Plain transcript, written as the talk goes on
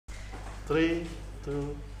Three,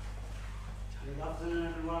 two. Good afternoon,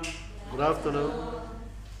 everyone. Good afternoon.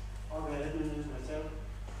 Okay, let me introduce myself.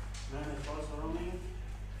 My name is Paulus,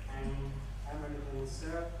 and I'm ready to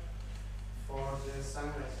serve for the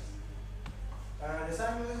sunglasses. The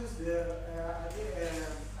sunglasses,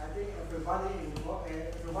 I think everybody in the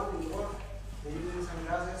world, they're using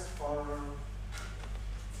sunglasses for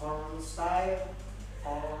style,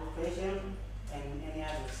 for fashion, and any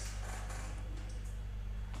others.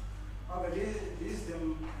 Okay, this is the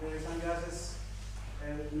sunglasses.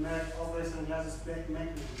 Made over sunglasses black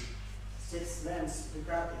magnet, 6 lens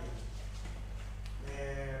Ducati.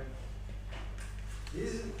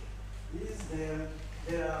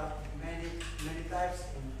 There are many types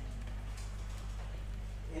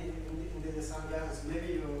in the sunglasses.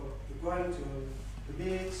 Maybe you're going to the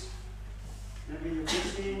beach, maybe you're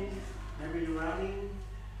fishing, maybe you're running,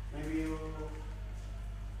 maybe you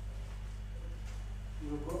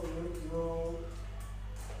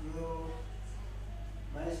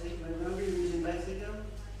bicycle, maybe you're using bicycle.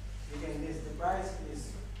 You can guess the price is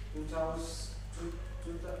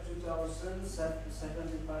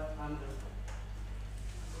 2,700.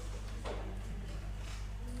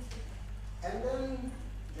 And then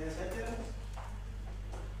the second,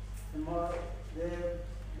 the more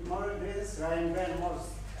this Ryan Brand most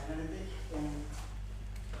analytic in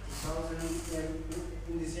 2000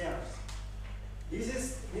 in this year. This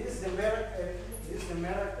is the merit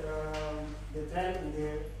the trend in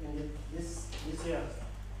this year.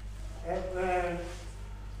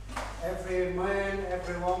 Every man,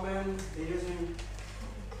 every woman, they're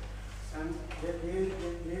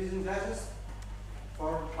using glasses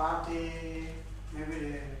for party, maybe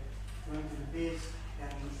they're going to the beach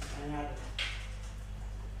and any other.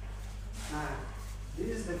 Now, this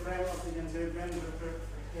is the frame of the considered brand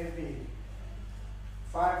FB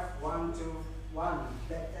 5121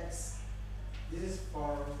 black text. This is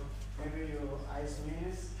for maybe your eyes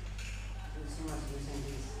minus. It's too much using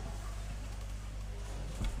this.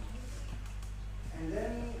 And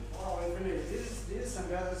then, wow, this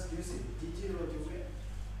sunglasses using digital to wear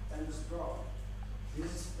and to draw.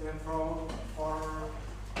 This is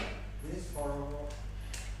for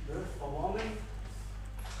women.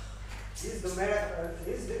 This is the merit.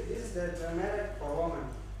 This is the merit for women.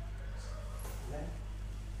 Okay?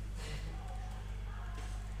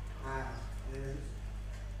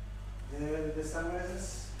 The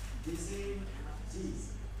sunglasses DCGs,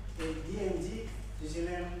 DNG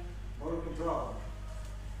Sicilian or draw.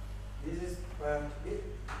 This is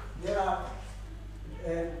there are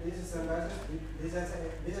this is sunglasses. These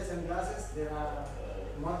are sunglasses. There are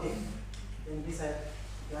motif in beside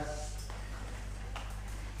glasses.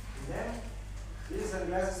 And then these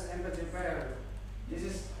sunglasses empathy pair. This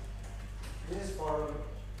is for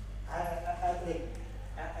athletic.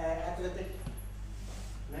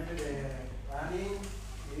 Maybe the running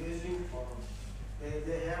using for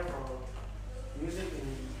they have for music in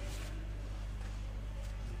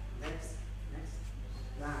next.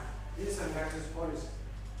 Now this sunglasses Paulus.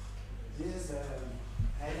 This is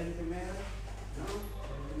identity mirror,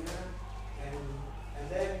 identity mirror, and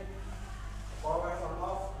then forward or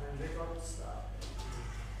off and record start.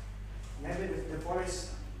 Maybe the Paulus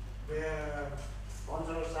they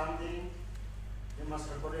sponsor something. You must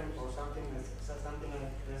record it for something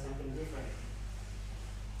different.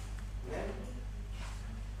 Then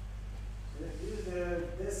this is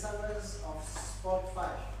the sunglasses of Sport 5.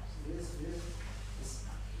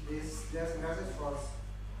 These sunglasses for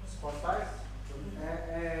Sport 5.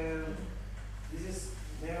 And this is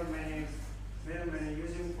very many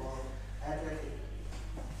using for athletic.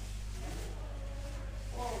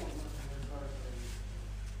 Oh,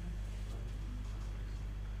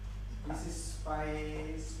 this is spy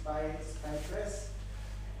press.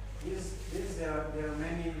 There are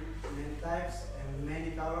many types and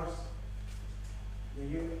many colors.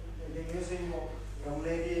 They're using young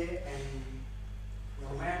lady and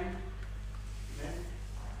young man. Then,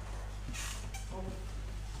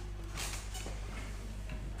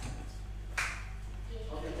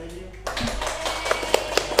 okay, thank you.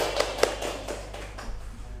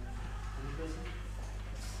 Any question?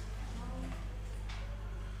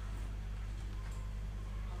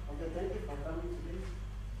 Okay, thank you.